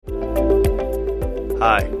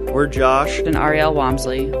Hi, we're Josh and Ariel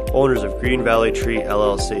Wamsley, owners of Green Valley Tree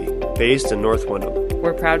LLC, based in North Windham.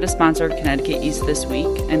 We're proud to sponsor Connecticut East This Week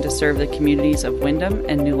and to serve the communities of Windham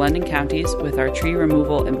and New London counties with our tree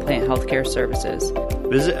removal and plant health care services.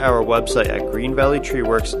 Visit our website at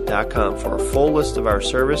greenvalleytreeworks.com for a full list of our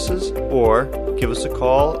services, or give us a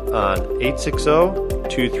call on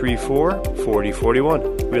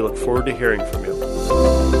 860-234-4041. We look forward to hearing from you.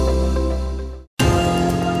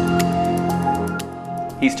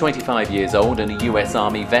 He's 25 years old and a US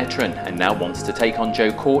Army veteran, and now wants to take on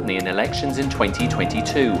Joe Courtney in elections in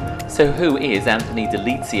 2022. So who is Anthony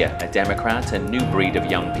Delizia, a Democrat and new breed of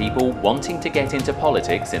young people wanting to get into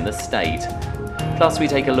politics in the state? Plus, we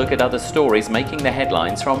take a look at other stories making the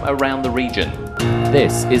headlines from around the region.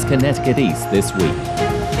 This is Connecticut East This Week.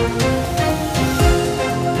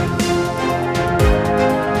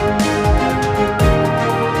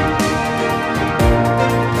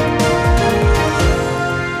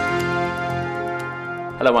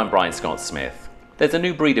 Hello, I'm Brian Scott Smith. There's a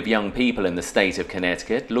new breed of young people in the state of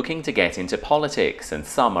Connecticut looking to get into politics, and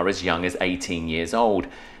some are as young as 18 years old.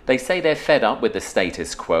 They say they're fed up with the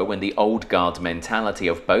status quo and the old guard mentality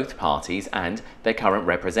of both parties and their current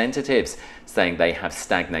representatives, saying they have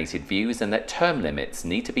stagnated views and that term limits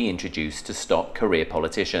need to be introduced to stop career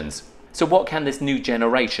politicians. So what can this new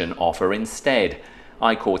generation offer instead?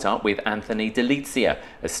 I caught up with Anthony Delizia,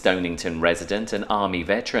 a Stonington resident and Army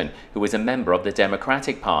veteran who is a member of the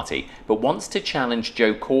Democratic Party but wants to challenge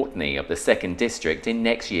Joe Courtney of the 2nd District in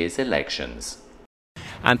next year's elections.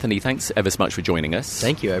 Anthony, thanks ever so much for joining us.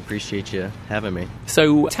 Thank you. I appreciate you having me.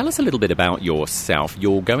 So tell us a little bit about yourself.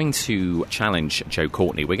 You're going to challenge Joe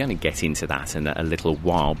Courtney. We're going to get into that in a little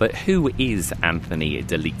while. But who is Anthony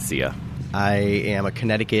Delizia? I am a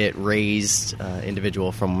Connecticut-raised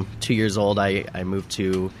individual. From 2 years old, I moved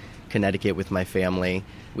to Connecticut with my family.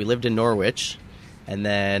 We lived in Norwich, and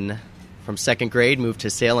then from 2nd grade, moved to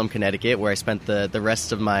Salem, Connecticut, where I spent the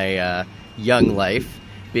rest of my young life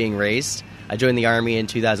being raised. I joined the Army in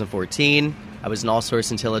 2014. I was an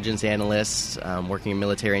all-source intelligence analyst working in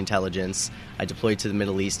military intelligence. I deployed to the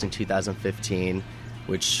Middle East in 2015,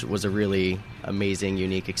 which was a really amazing,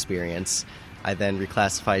 unique experience. I then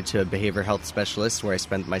reclassified to a behavioral health specialist, where I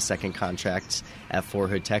spent my second contract at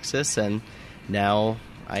Fort Hood, Texas, and now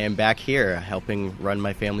I am back here helping run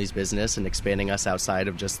my family's business and expanding us outside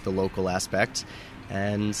of just the local aspect.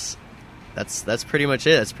 And that's pretty much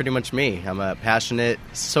it. That's pretty much me. I'm a passionate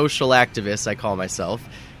social activist, I call myself.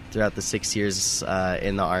 Throughout the 6 years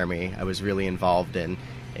in the Army, I was really involved in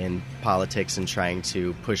politics and trying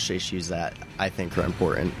to push issues that I think are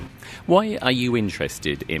important. Why are you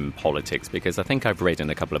interested in politics? Because I think I've read in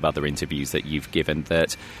a couple of other interviews that you've given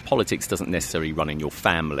that politics doesn't necessarily run in your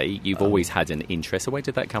family. You've always had an interest. So where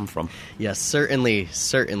did that come from? Yes, certainly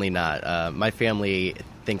not. My family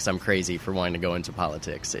thinks I'm crazy for wanting to go into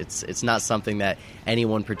politics. It's not something that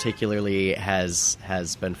anyone particularly has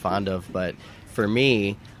been fond of, but for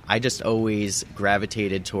me, I just always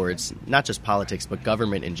gravitated towards not just politics, but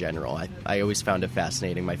government in general. I always found it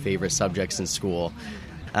fascinating, my favorite subjects in school.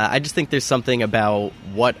 I just think there's something about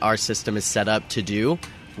what our system is set up to do,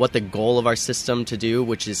 what the goal of our system to do,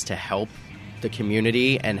 which is to help the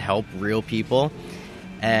community and help real people.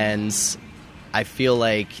 And I feel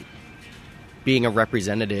like being a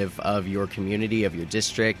representative of your community, of your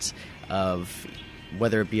district, of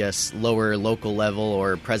whether it be a lower local level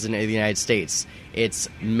or president of the United States, it's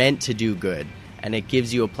meant to do good, and it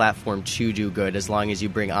gives you a platform to do good as long as you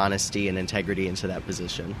bring honesty and integrity into that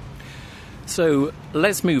position. So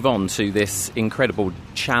let's move on to this incredible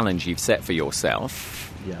challenge you've set for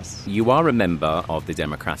yourself. Yes. You are a member of the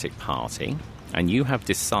Democratic Party, and you have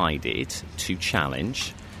decided to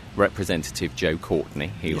challenge Representative Joe Courtney,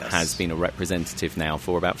 who has been a representative now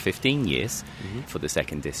for about 15 years for the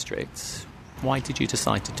 2nd District. Why did you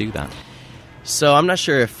decide to do that? So I'm not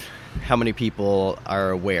sure how many people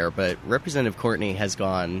are aware, but Representative Courtney has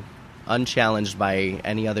gone unchallenged by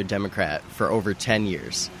any other Democrat for over 10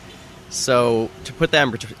 years. So to put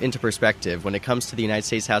that into perspective, when it comes to the United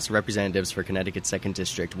States House of Representatives for Connecticut's 2nd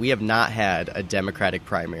District, we have not had a Democratic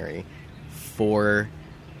primary for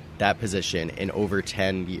that position in over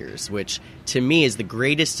 10 years, which to me is the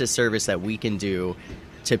greatest disservice that we can do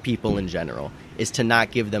to people in general, is to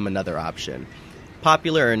not give them another option.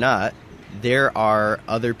 Popular or not, there are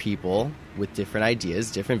other people with different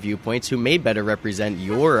ideas, different viewpoints, who may better represent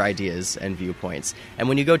your ideas and viewpoints. And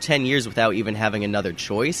when you go 10 years without even having another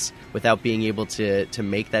choice, without being able to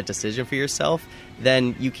make that decision for yourself,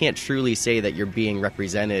 then you can't truly say that you're being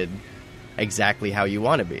represented exactly how you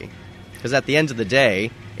want to be. Because at the end of the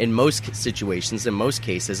day, in most situations, in most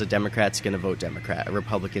cases, a Democrat's going to vote Democrat, a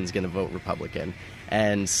Republican's going to vote Republican.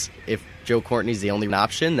 And if Joe Courtney's the only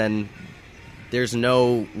option, then there's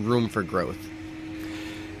no room for growth.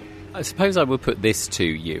 I suppose I would put this to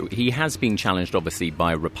you. He has been challenged, obviously,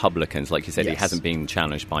 by Republicans. Like you said, Yes. He hasn't been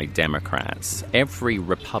challenged by Democrats. Every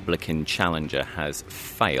Republican challenger has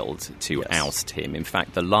failed to Yes. oust him. In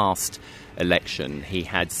fact, the last election, he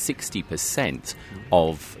had 60%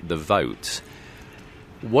 of the vote.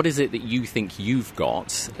 What is it that you think you've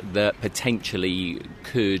got that potentially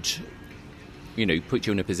could, put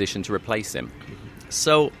you in a position to replace him?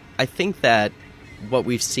 So I think that what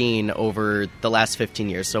we've seen over the last 15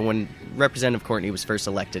 years, so when Representative Courtney was first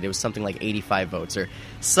elected, it was something like 85 votes or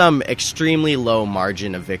some extremely low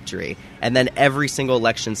margin of victory. And then every single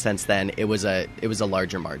election since then, it was a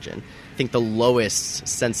larger margin. I think the lowest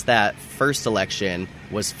since that first election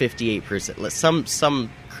was 58%,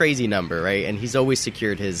 some crazy number, right? And he's always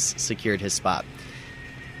secured his spot.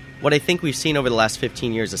 What I think we've seen over the last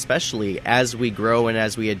 15 years, especially as we grow and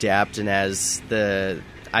as we adapt and as the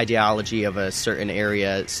ideology of a certain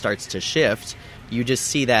area starts to shift, you just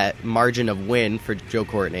see that margin of win for Joe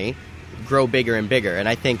Courtney grow bigger and bigger. And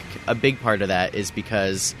I think a big part of that is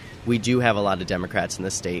because we do have a lot of Democrats in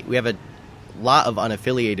the state. We have a lot of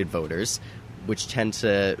unaffiliated voters, which tend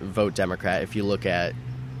to vote Democrat if you look at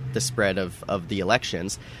the spread of the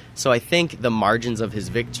elections. So I think the margins of his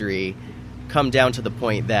victory come down to the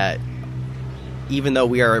point that even though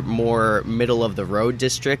we are more middle of the road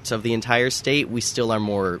district of the entire state, we still are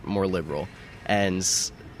more liberal. And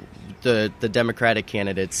the Democratic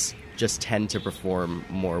candidates just tend to perform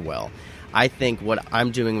more well. I think what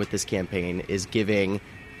I'm doing with this campaign is giving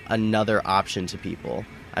another option to people.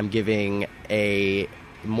 I'm giving a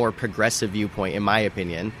more progressive viewpoint, in my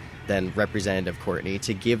opinion, than Representative Courtney,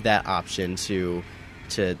 to give that option to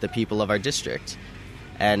the people of our district.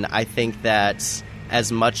 And I think that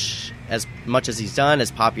as much as he's done,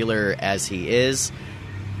 as popular as he is,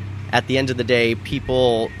 at the end of the day,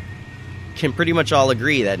 people can pretty much all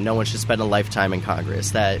agree that no one should spend a lifetime in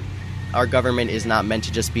Congress, that our government is not meant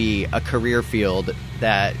to just be a career field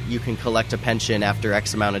that you can collect a pension after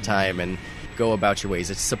X amount of time and go about your ways.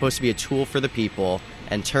 It's supposed to be a tool for the people,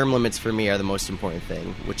 and term limits for me are the most important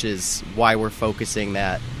thing, which is why we're focusing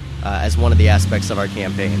that as one of the aspects of our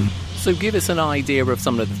campaign. So give us an idea of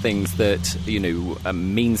some of the things that,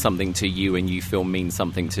 mean something to you and you feel mean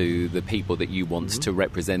something to the people that you want to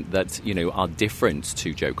represent that, are different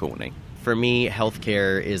to Joe Courtney. For me,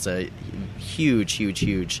 healthcare is a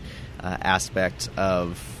huge aspect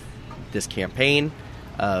of this campaign,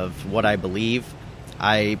 of what I believe.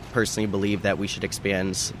 I personally believe that we should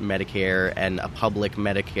expand Medicare and a public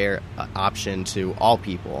Medicare option to all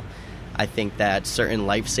people. I think that certain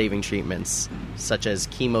life-saving treatments, such as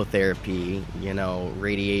chemotherapy,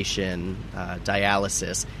 radiation,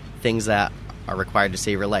 dialysis, things that are required to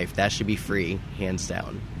save your life, that should be free, hands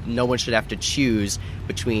down. No one should have to choose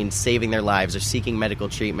between saving their lives or seeking medical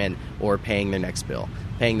treatment or paying their next bill,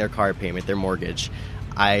 paying their car payment, their mortgage.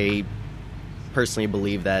 I personally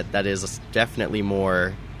believe that is definitely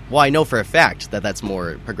more... Well, I know for a fact that that's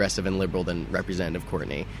more progressive and liberal than Representative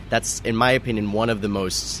Courtney. That's, in my opinion, one of the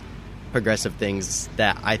most progressive things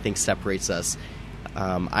that I think separates us.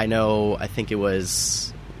 I think it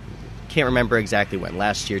was, can't remember exactly when,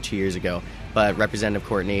 last year, 2 years ago, but Representative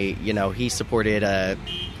Courtney, he supported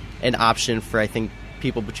an option for, I think,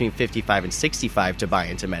 people between 55 and 65 to buy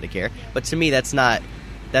into Medicare. But to me, that's not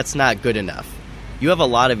good enough. You have a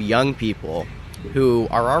lot of young people who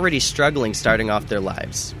are already struggling starting off their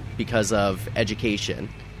lives because of education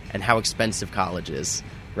and how expensive college is,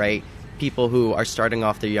 right? People who are starting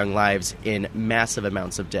off their young lives in massive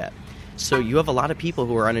amounts of debt. So you have a lot of people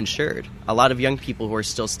who are uninsured, a lot of young people who are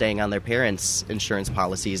still staying on their parents' insurance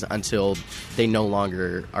policies until they no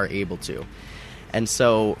longer are able to. And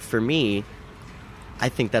so for me, I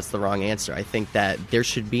think that's the wrong answer. I think that there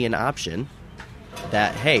should be an option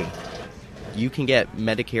that, hey, you can get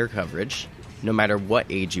Medicare coverage no matter what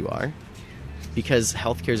age you are, because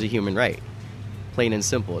healthcare is a human right. Plain and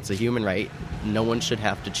simple, it's a human right. No one should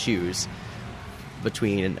have to choose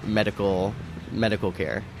between medical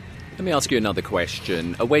care. Let me ask you another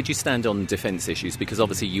question. Where do you stand on defence issues? Because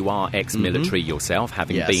obviously you are ex-military yourself,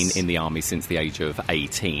 having been in the army since the age of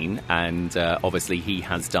 18, and obviously he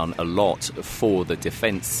has done a lot for the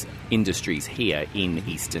defence industries here in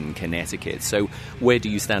Eastern Connecticut. So where do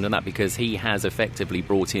you stand on that? Because he has effectively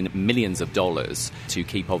brought in millions of dollars to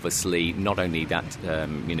keep, obviously, not only that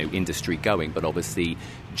industry going, but obviously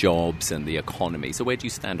jobs and the economy. So where do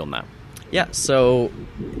you stand on that? Yeah, so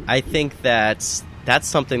I think that's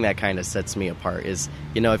something that kind of sets me apart is,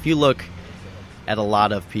 if you look at a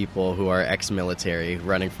lot of people who are ex-military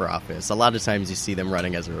running for office. A lot of times you see them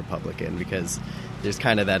running as a Republican because there's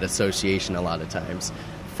kind of that association a lot of times.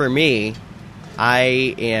 For me,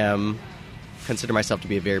 I consider myself to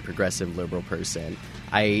be a very progressive liberal person.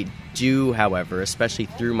 I do, however, especially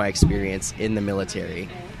through my experience in the military,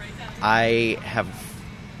 I have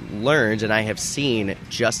learned and I have seen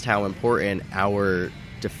just how important our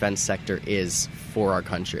defense sector is for our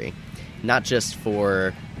country. Not just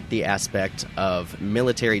for the aspect of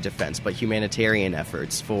military defense, but humanitarian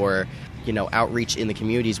efforts, for outreach in the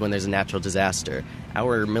communities when there's a natural disaster.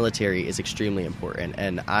 Our military is extremely important,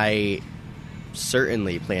 and I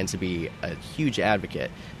certainly plan to be a huge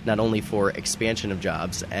advocate, not only for expansion of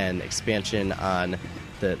jobs and expansion on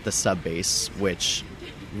the sub-base, which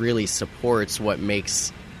really supports what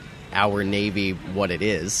makes our Navy what it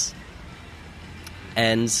is.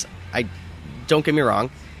 And don't get me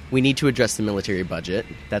wrong, we need to address the military budget.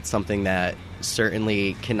 That's something that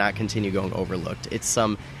certainly cannot continue going overlooked. It's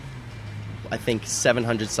I think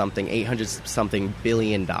 $800-something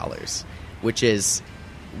billion, which is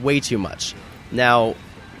way too much. Now,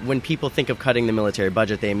 when people think of cutting the military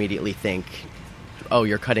budget, they immediately think, oh,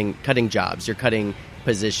 you're cutting jobs, you're cutting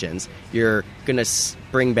positions, you're going to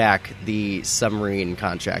bring back the submarine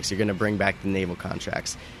contracts, you're going to bring back the naval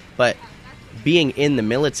contracts. But being in the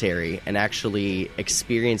military and actually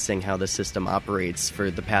experiencing how the system operates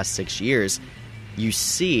for the past 6 years, you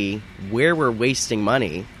see where we're wasting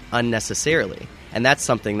money unnecessarily. And that's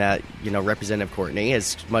something that, Representative Courtney,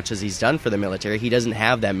 as much as he's done for the military, he doesn't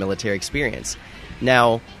have that military experience.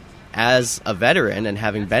 Now, as a veteran and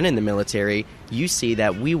having been in the military, you see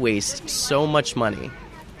that we waste so much money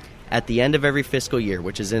at the end of every fiscal year,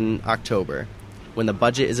 which is in October, when the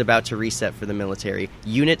budget is about to reset for the military.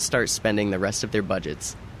 Units start spending the rest of their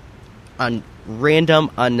budgets on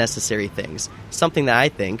random, unnecessary things, something that I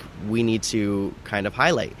think we need to kind of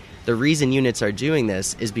highlight. The reason units are doing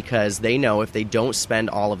this is because they know if they don't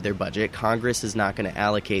spend all of their budget, Congress is not going to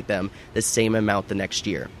allocate them the same amount the next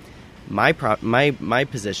year. My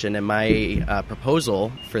position and my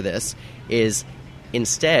proposal for this is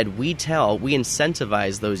instead we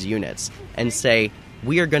incentivize those units and say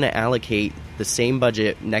we are going to allocate the same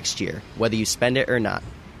budget next year, whether you spend it or not.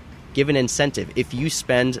 Give an incentive. If you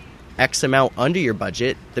spend X amount under your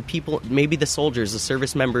budget, the people, maybe the soldiers, the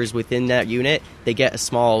service members within that unit, they get a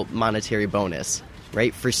small monetary bonus,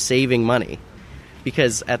 right, for saving money.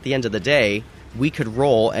 Because at the end of the day, we could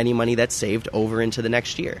roll any money that's saved over into the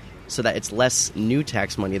next year so that it's less new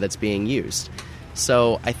tax money that's being used.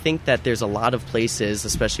 So I think that there's a lot of places,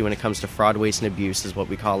 especially when it comes to fraud, waste, and abuse is what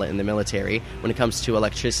we call it in the military, when it comes to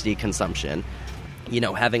electricity consumption,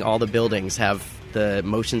 having all the buildings have the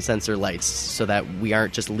motion sensor lights so that we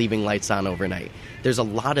aren't just leaving lights on overnight. There's a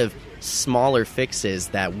lot of smaller fixes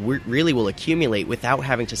that really will accumulate without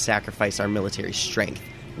having to sacrifice our military strength,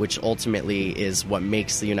 which ultimately is what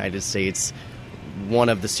makes the United States one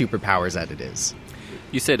of the superpowers that it is.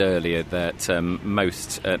 You said earlier that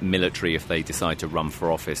most military, if they decide to run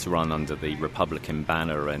for office, run under the Republican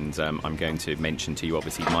banner. And I'm going to mention to you,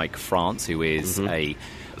 obviously, Mike France, who is a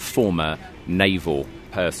former naval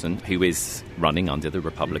person who is running under the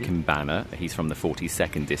Republican banner. He's from the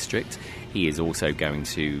 42nd District. He is also going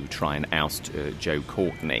to try and oust Joe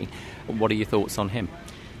Courtney. What are your thoughts on him?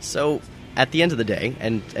 So, at the end of the day,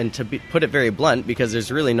 and to put it very blunt, because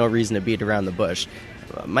there's really no reason to beat around the bush,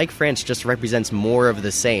 Mike France just represents more of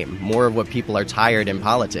the same, more of what people are tired in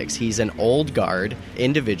politics. He's an old guard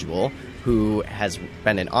individual who has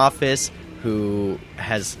been in office, who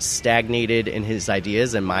has stagnated in his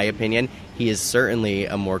ideas, in my opinion. He is certainly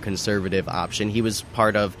a more conservative option. He was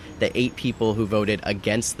part of the 8 people who voted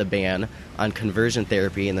against the ban on conversion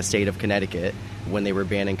therapy in the state of Connecticut when they were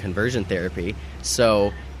banning conversion therapy.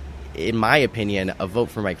 So, in my opinion, a vote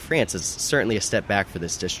for Mike France is certainly a step back for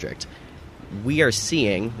this district. We are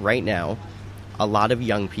seeing right now a lot of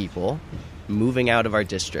young people moving out of our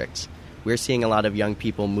district. We're seeing a lot of young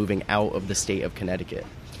people moving out of the state of Connecticut.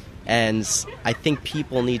 And I think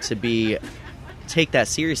people need to take that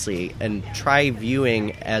seriously and try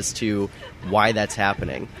viewing as to why that's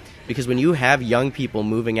happening. Because when you have young people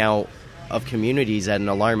moving out of communities at an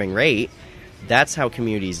alarming rate, that's how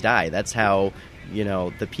communities die. That's how,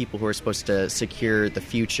 the people who are supposed to secure the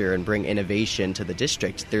future and bring innovation to the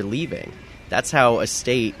district, they're leaving. That's how a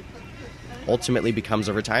state ultimately becomes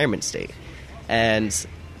a retirement state. And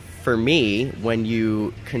for me, when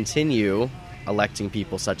you continue electing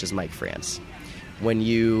people such as Mike France, when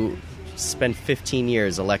you spend 15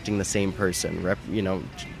 years electing the same person,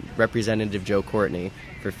 Representative Joe Courtney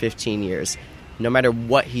for 15 years, no matter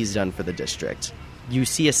what he's done for the district, you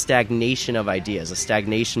see a stagnation of ideas, a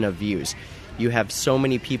stagnation of views. you have so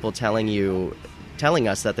many people telling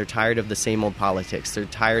us that they're tired of the same old politics. They're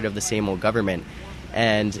tired of the same old government.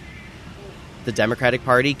 And the Democratic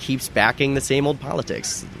Party keeps backing the same old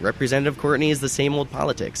politics. Representative Courtney is the same old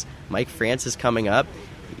politics. Mike France is coming up.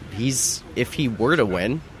 If he were to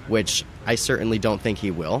win, which I certainly don't think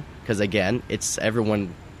he will, because again,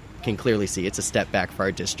 everyone can clearly see it's a step back for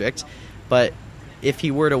our district. But if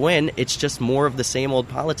he were to win, it's just more of the same old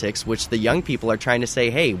politics, which the young people are trying to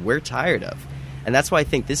say, hey, we're tired of. And that's why I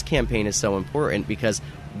think this campaign is so important, because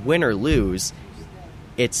win or lose,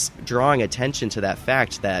 it's drawing attention to that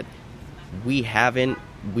fact that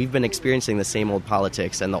we've been experiencing the same old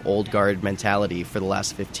politics and the old guard mentality for the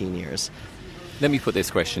last 15 years. Let me put this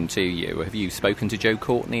question to you. Have you spoken to Joe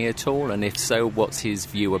Courtney at all? And if so, what's his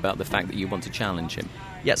view about the fact that you want to challenge him?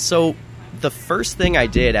 Yeah, so the first thing I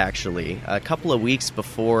did, actually, a couple of weeks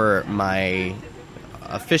before my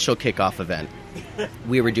official kickoff event,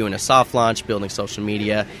 we were doing a soft launch, building social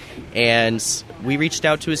media, and we reached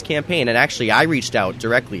out to his campaign. And actually, I reached out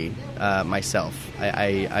directly myself.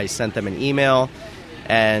 I sent them an email,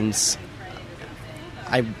 and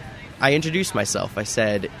I introduced myself. I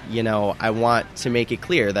said, I want to make it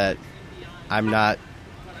clear that I'm not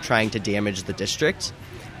trying to damage the district,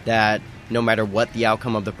 that no matter what the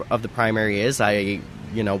outcome of the primary is, I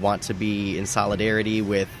want to be in solidarity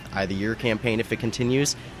with either your campaign if it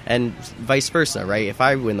continues, and vice versa, right? If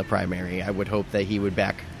I win the primary, I would hope that he would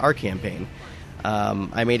back our campaign.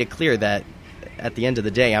 I made it clear that at the end of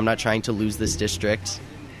the day, I'm not trying to lose this district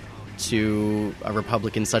to a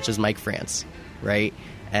Republican such as Mike France, right?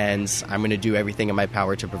 And I'm going to do everything in my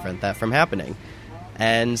power to prevent that from happening.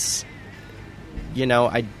 And,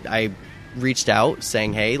 I reached out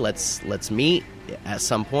saying, hey, let's meet at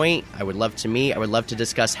some point. I would love to meet. I would love to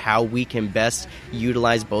discuss how we can best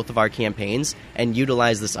utilize both of our campaigns and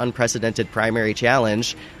utilize this unprecedented primary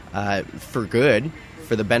challenge for good,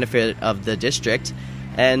 for the benefit of the district.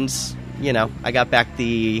 And, I got back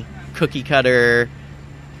the cookie cutter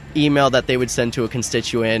email that they would send to a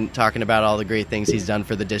constituent talking about all the great things he's done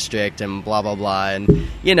for the district and blah, blah, blah. And,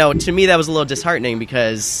 to me that was a little disheartening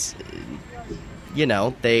because,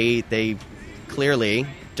 they clearly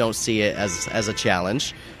don't see it as a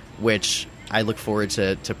challenge, which I look forward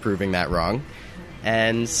to proving that wrong.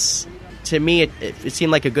 And to me, it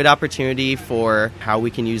seemed like a good opportunity for how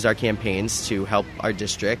we can use our campaigns to help our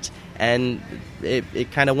district, and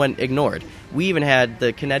it kind of went ignored. We even had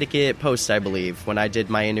the Connecticut Post, I believe, when I did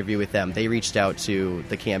my interview with them. They reached out to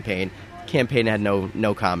the campaign. Campaign had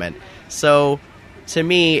no comment. So to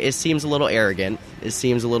me, it seems a little arrogant. It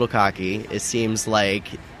seems a little cocky. It seems like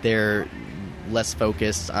they're less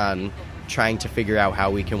focused on trying to figure out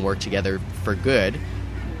how we can work together for good,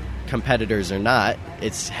 competitors or not.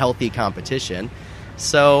 It's healthy competition.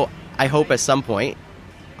 So I hope at some point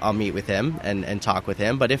I'll meet with him and talk with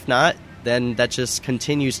him. But if not, then that just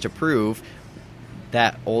continues to prove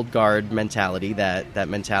that old guard mentality, that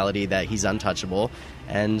mentality that he's untouchable.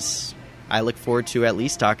 And I look forward to at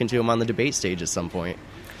least talking to him on the debate stage at some point.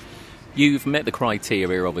 You've met the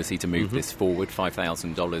criteria, obviously, to move this forward,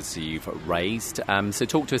 $5,000 you've raised. So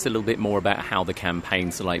talk to us a little bit more about how the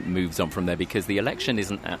campaign moves on from there, because the election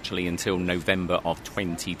isn't actually until November of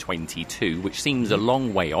 2022, which seems a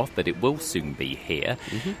long way off, but it will soon be here.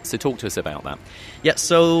 So talk to us about that. Yeah,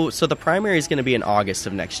 so the primary is going to be in August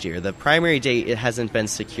of next year. The primary date, it hasn't been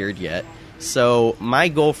secured yet. So my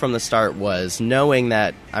goal from the start was, knowing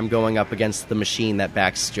that I'm going up against the machine that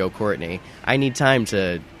backs Joe Courtney, I need time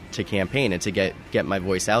to campaign and to get my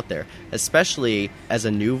voice out there. Especially as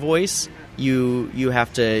a new voice, you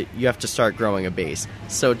have to start growing a base.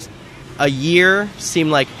 So a year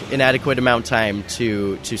seemed like an adequate amount of time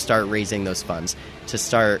to start raising those funds, to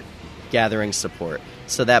start gathering support,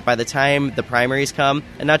 so that by the time the primaries come,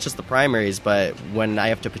 and not just the primaries, but when I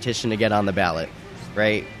have to petition to get on the ballot,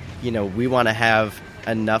 right? We want to have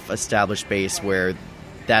enough established base where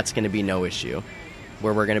that's going to be no issue,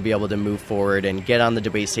 where we're going to be able to move forward and get on the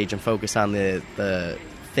debate stage and focus on the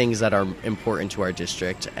things that are important to our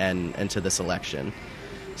district and to this election.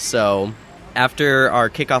 So after our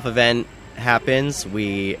kickoff event happens,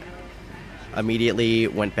 we immediately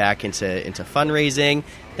went back into fundraising.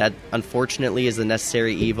 That, unfortunately, is the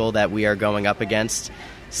necessary evil that we are going up against.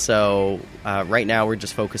 So right now we're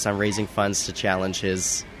just focused on raising funds to challenge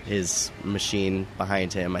his machine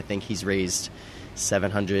behind him. I think he's raised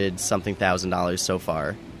 $700-something thousand so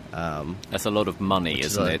far. That's a lot of money,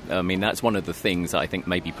 isn't it? I mean, that's one of the things I think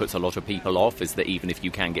maybe puts a lot of people off, is that even if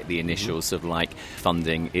you can get the initial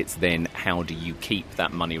funding, it's then how do you keep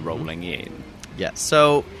that money rolling in? Yeah,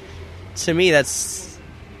 so to me that's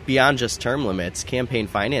beyond just term limits. Campaign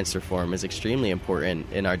finance reform is extremely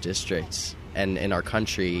important in our districts. and in our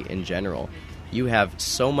country in general. You have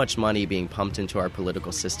so much money being pumped into our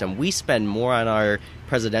political system. We spend more on our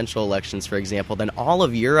presidential elections, for example, than all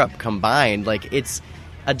of Europe combined. Like, it's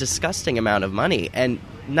a disgusting amount of money. And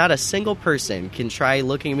not a single person can try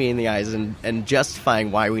looking me in the eyes and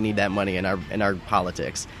justifying why we need that money in our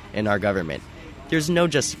politics, in our government. There's no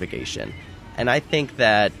justification. And I think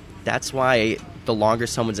that's why the longer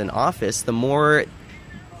someone's in office, the more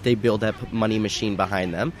they build that money machine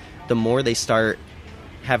behind them, the more they start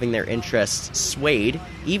having their interests swayed,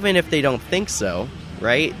 even if they don't think so,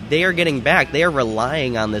 right? They are getting back. They are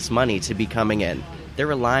relying on this money to be coming in. They're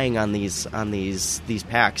relying on these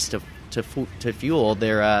PACs to fuel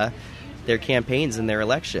their campaigns and their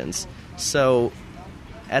elections. So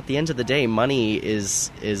at the end of the day, money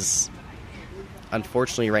is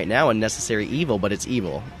unfortunately right now a necessary evil, but it's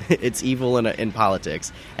evil. It's evil in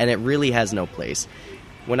politics, and it really has no place.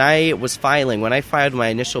 When I filed my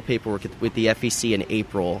initial paperwork with the FEC in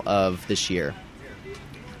April of this year,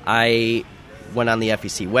 I went on the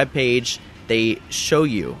FEC webpage. They show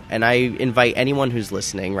you, and I invite anyone who's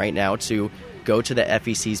listening right now to go to the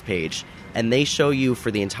FEC's page, and they show you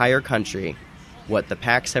for the entire country what the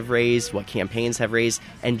PACs have raised, what campaigns have raised,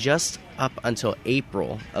 and just up until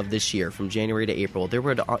April of this year, from January to April, there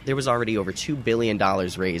was already over $2 billion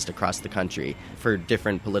raised across the country for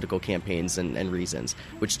different political campaigns and reasons,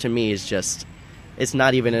 which to me is just, it's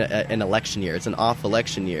not even an election year. It's an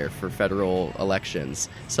off-election year for federal elections.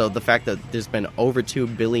 So the fact that there's been over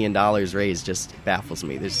 $2 billion raised just baffles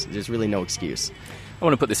me. There's really no excuse. I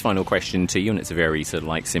want to put this final question to you, and it's a very sort of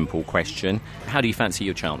like simple question. How do you fancy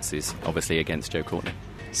your chances, obviously, against Joe Courtney?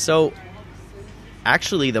 So,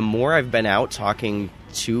 actually, the more I've been out talking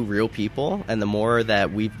to real people and the more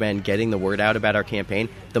that we've been getting the word out about our campaign,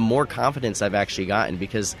 the more confidence I've actually gotten,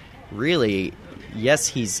 because really, yes,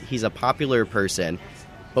 he's a popular person,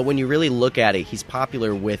 but when you really look at it, he's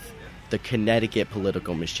popular with the Connecticut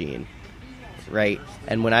political machine, right?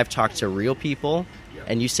 And when I've talked to real people,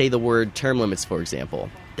 and you say the word term limits, for example,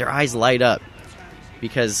 their eyes light up,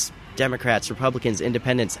 because Democrats, Republicans,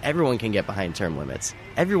 independents, everyone can get behind term limits.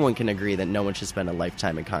 Everyone can agree that no one should spend a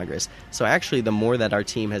lifetime in Congress. So actually, the more that our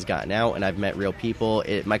team has gotten out and I've met real people,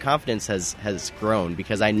 my confidence has grown,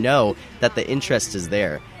 because I know that the interest is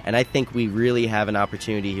there. And I think we really have an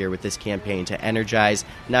opportunity here with this campaign to energize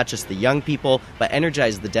not just the young people, but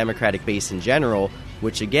energize the Democratic base in general,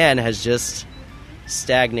 which again has just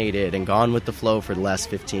stagnated and gone with the flow for the last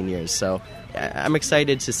 15 years. So I'm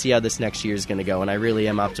excited to see how this next year is going to go, and I really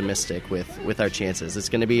am optimistic with our chances. It's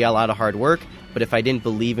going to be a lot of hard work, but if I didn't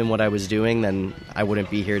believe in what I was doing, then I wouldn't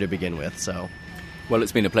be here to begin with. So, well,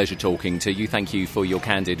 it's been a pleasure talking to you. Thank you for your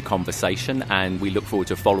candid conversation, and we look forward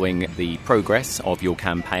to following the progress of your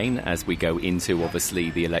campaign as we go into,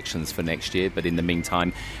 obviously, the elections for next year. But in the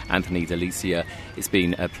meantime, Anthony Delizia, it's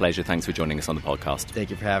been a pleasure. Thanks for joining us on the podcast.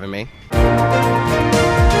 Thank you for having me.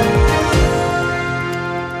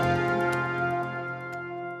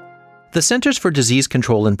 The Centers for Disease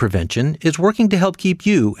Control and Prevention is working to help keep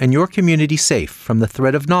you and your community safe from the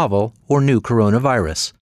threat of novel or new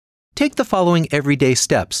coronavirus. Take the following everyday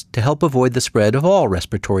steps to help avoid the spread of all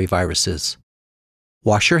respiratory viruses.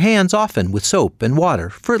 Wash your hands often with soap and water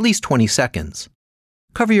for at least 20 seconds.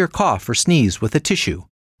 Cover your cough or sneeze with a tissue.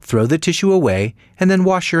 Throw the tissue away and then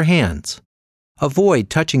wash your hands. Avoid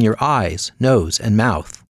touching your eyes, nose, and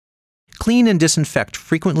mouth. Clean and disinfect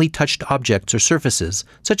frequently touched objects or surfaces,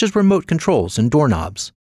 such as remote controls and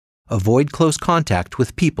doorknobs. Avoid close contact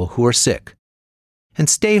with people who are sick. And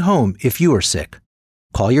stay home if you are sick.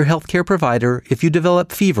 Call your healthcare provider if you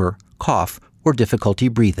develop fever, cough, or difficulty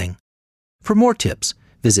breathing. For more tips,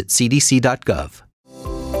 visit cdc.gov.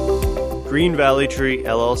 Green Valley Tree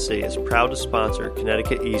LLC is proud to sponsor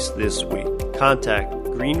Connecticut East This Week. Contact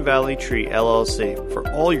Green Valley Tree LLC for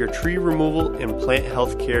all your tree removal and plant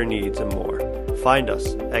health care needs and more. Find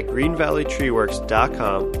us at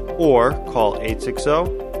greenvalleytreeworks.com or call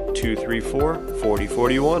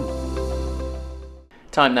 860-234-4041.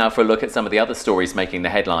 Time now for a look at some of the other stories making the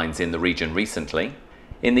headlines in the region recently.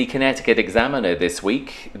 In the Connecticut Examiner this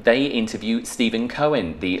week, they interview Stephen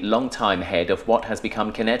Cohen, the longtime head of what has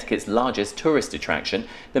become Connecticut's largest tourist attraction,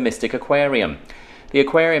 the Mystic Aquarium. The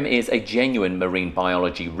aquarium is a genuine marine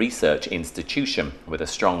biology research institution with a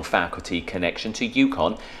strong faculty connection to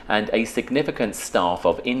UConn and a significant staff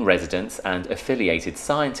of in-residence and affiliated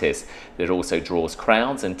scientists that also draws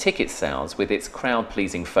crowds and ticket sales with its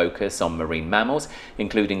crowd-pleasing focus on marine mammals,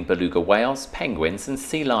 including beluga whales, penguins and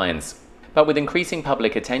sea lions. But with increasing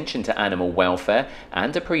public attention to animal welfare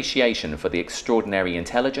and appreciation for the extraordinary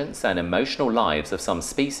intelligence and emotional lives of some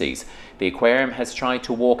species, the aquarium has tried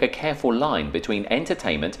to walk a careful line between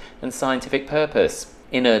entertainment and scientific purpose.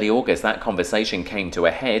 In early August, that conversation came to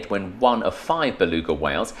a head when one of 5 beluga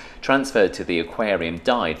whales transferred to the aquarium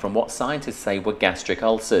died from what scientists say were gastric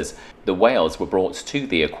ulcers. The whales were brought to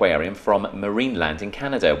the aquarium from Marineland in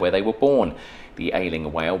Canada, where they were born. The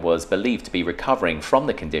ailing whale was believed to be recovering from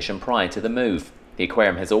the condition prior to the move. The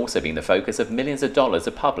aquarium has also been the focus of millions of dollars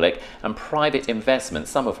of public and private investment,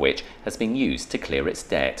 some of which has been used to clear its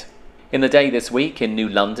debt. In the day this week, in New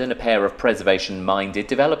London, a pair of preservation-minded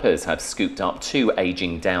developers have scooped up 2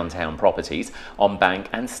 aging downtown properties on Bank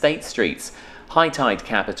and State Streets. High Tide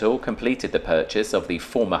Capital completed the purchase of the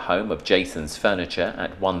former home of Jason's Furniture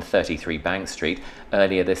at 133 Bank Street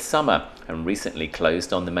earlier this summer and recently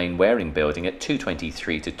closed on the main Waring building at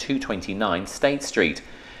 223 to 229 State Street.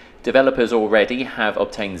 Developers already have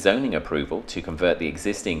obtained zoning approval to convert the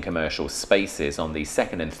existing commercial spaces on the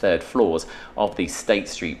 2nd and 3rd floors of the State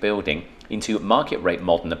Street building into market-rate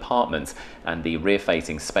modern apartments and the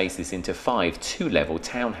rear-facing spaces into 5 two-level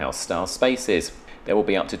townhouse-style spaces. There will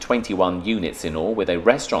be up to 21 units in all, with a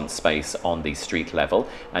restaurant space on the street level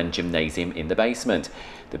and gymnasium in the basement.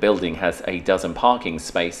 The building has a dozen parking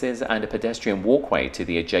spaces and a pedestrian walkway to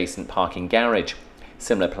the adjacent parking garage.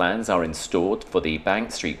 Similar plans are installed for the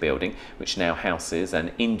Bank Street building, which now houses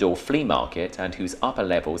an indoor flea market and whose upper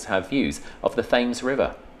levels have views of the Thames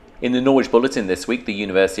River. In the Norwich Bulletin this week, the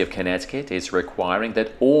University of Connecticut is requiring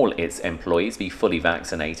that all its employees be fully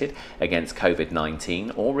vaccinated against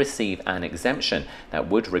COVID-19 or receive an exemption that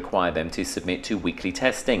would require them to submit to weekly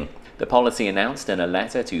testing. The policy announced in a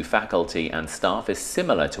letter to faculty and staff is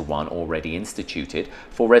similar to one already instituted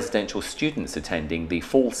for residential students attending the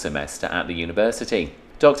fall semester at the university.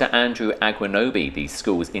 Dr. Andrew Aguinobi, the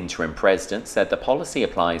school's interim president, said the policy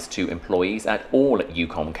applies to employees at all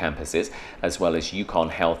UConn campuses, as well as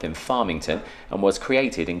UConn Health in Farmington, and was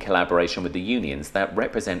created in collaboration with the unions that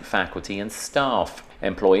represent faculty and staff.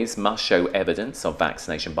 Employees must show evidence of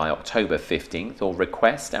vaccination by October 15th or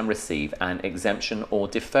request and receive an exemption or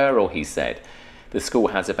deferral, he said. The school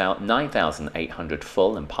has about 9,800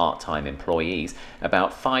 full and part-time employees,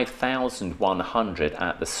 about 5,100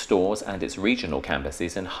 at the stores and its regional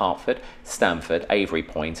campuses in Hartford, Stamford, Avery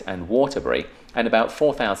Point and Waterbury, and about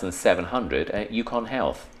 4,700 at UConn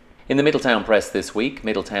Health. In the Middletown Press this week,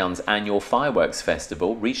 Middletown's annual fireworks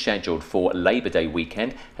festival, rescheduled for Labor Day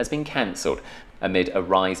weekend, has been cancelled amid a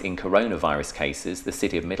rise in coronavirus cases, the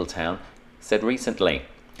City of Middletown said recently.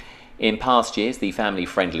 In past years, the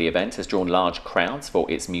family-friendly event has drawn large crowds for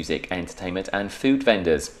its music, entertainment and food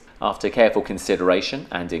vendors. After careful consideration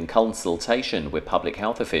and in consultation with public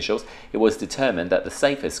health officials, it was determined that the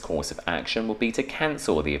safest course of action would be to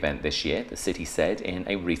cancel the event this year, the city said in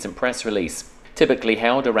a recent press release. Typically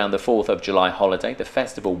held around the 4th of July holiday, the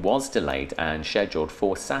festival was delayed and scheduled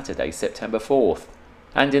for Saturday, September 4th.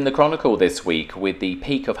 And in the Chronicle this week, with the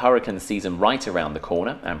peak of hurricane season right around the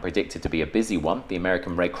corner and predicted to be a busy one, the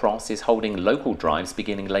American Red Cross is holding local drives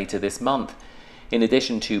beginning later this month. In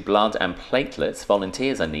addition to blood and platelets,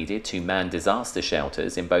 volunteers are needed to man disaster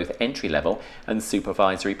shelters in both entry-level and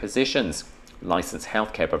supervisory positions. Licensed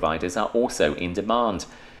healthcare providers are also in demand.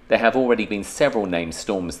 There have already been several named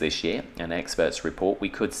storms this year, and experts report we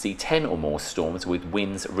could see 10 or more storms with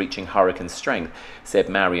winds reaching hurricane strength, said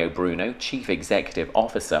Mario Bruno, Chief Executive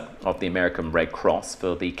Officer of the American Red Cross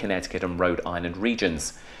for the Connecticut and Rhode Island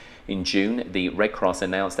regions. In June, the Red Cross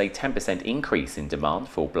announced a 10% increase in demand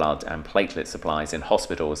for blood and platelet supplies in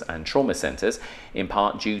hospitals and trauma centres, in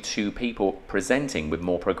part due to people presenting with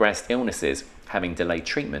more progressed illnesses, having delayed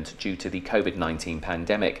treatment due to the COVID-19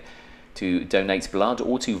 pandemic. To donate blood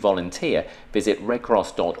or to volunteer, visit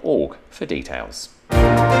redcross.org for details.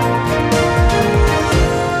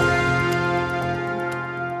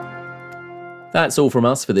 That's all from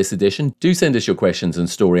us for this edition. Do send us your questions and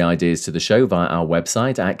story ideas to the show via our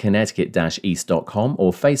website at connecticut-east.com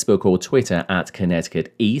or Facebook or Twitter at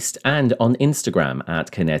Connecticut East and on Instagram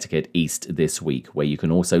at Connecticut East This Week, where you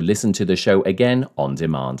can also listen to the show again on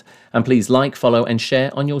demand. And please like, follow and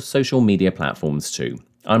share on your social media platforms too.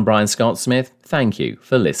 I'm Brian Scott Smith. Thank you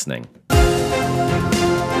for listening.